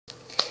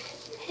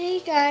Hey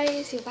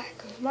guys, you're back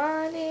with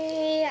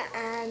Marnie,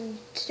 and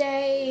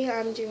today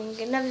I'm doing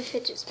another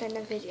fidget spinner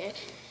video.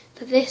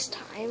 But this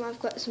time I've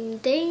got some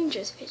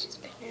dangerous fidget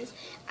spinners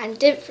and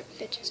different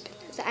fidget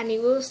spinners, and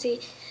you will see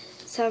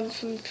some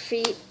from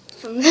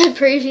the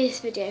previous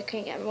video.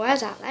 Couldn't get my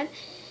words out then.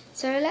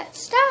 So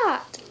let's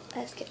start.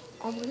 Let's get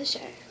on with the show.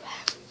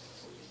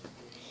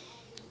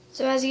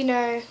 So as you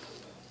know,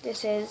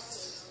 this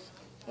is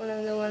one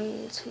of the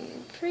ones from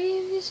the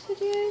previous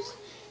videos.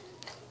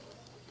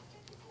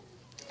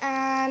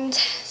 And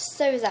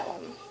so is that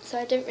one, so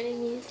I don't really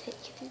need to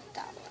take you through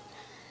that one.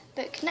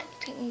 But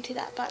connecting to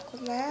that black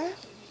one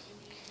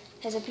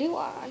there's a blue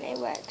one. It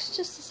works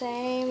just the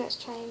same. Let's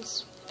try and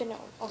spin it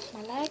off my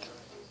leg.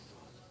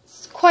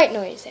 It's quite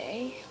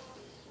noisy.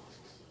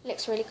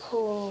 Looks really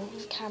cool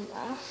on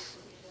camera.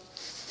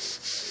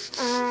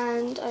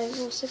 And I've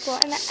also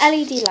got an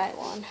LED light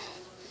one.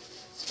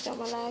 Spin it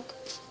on my leg.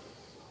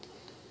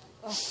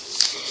 Oh,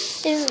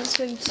 it doesn't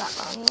swim for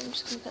that long. I'm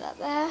just going to put that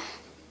there.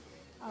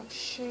 I'll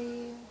show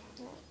you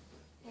what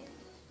it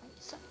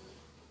looks like.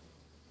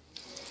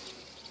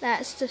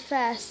 That's the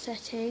first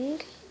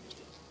setting.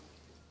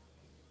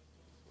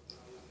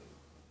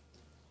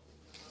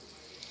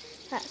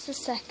 That's the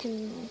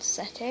second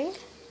setting.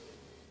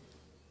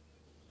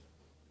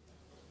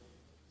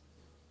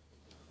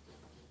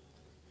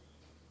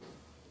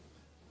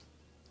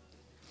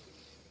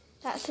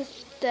 That's the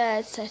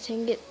third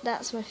setting.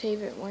 That's my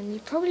favourite one. You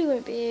probably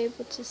won't be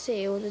able to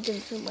see all the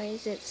different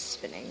ways it's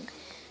spinning,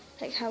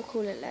 like how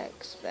cool it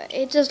looks, but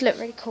it does look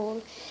really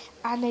cool,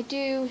 and they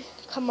do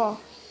come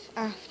off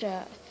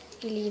after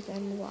you leave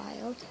them a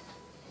while.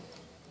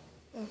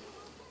 Oh,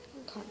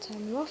 I can't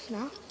turn them off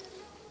now.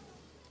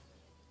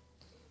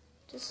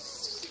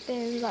 Just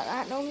spins like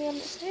that normally on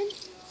its own.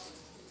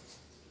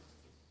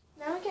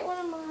 Now I get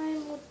one of my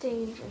more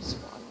dangerous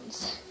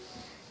ones.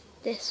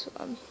 This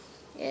one.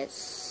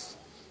 It's,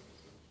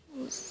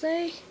 let's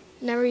say,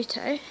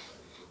 Naruto.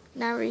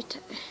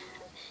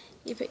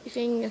 You put your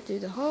finger through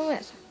the hole,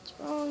 that's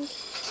wrong,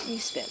 and you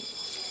spin.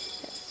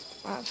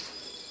 Wow.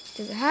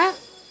 Does it hurt?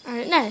 I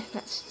don't know,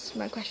 that's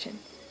my question.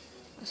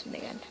 I'll spin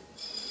again.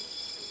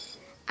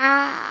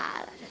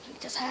 That definitely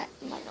does hurt.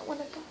 You might not want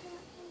to go.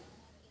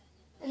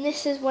 And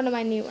this is one of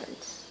my new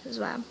ones as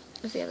well,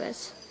 as the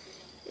others.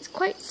 It's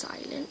quite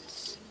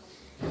silent.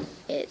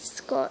 It's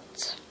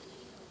got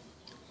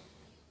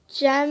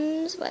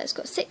gems, well, it's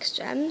got 6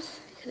 gems,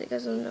 because it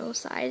goes on the other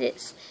side.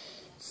 It's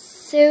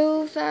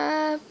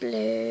silver,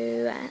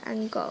 blue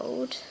and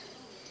gold,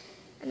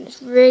 and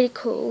it's really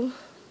cool.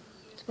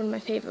 It's one of my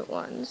favourite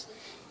ones.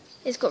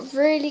 It's got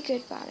really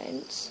good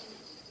balance,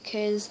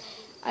 because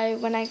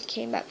when I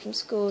came back from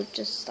school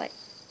just like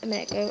a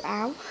minute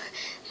ago,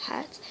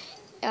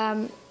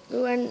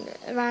 we went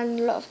around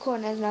a lot of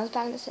corners and I was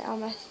balancing it on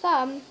my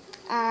thumb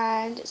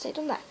and it stayed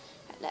on there.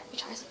 Right, let me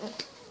try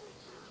something.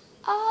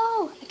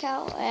 Oh, I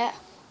got it.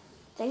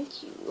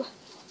 Thank you.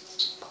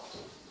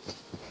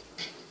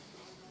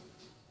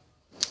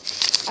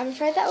 I'm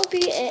afraid that will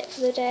be it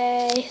for the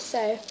day,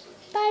 so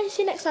bye,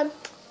 see you next time.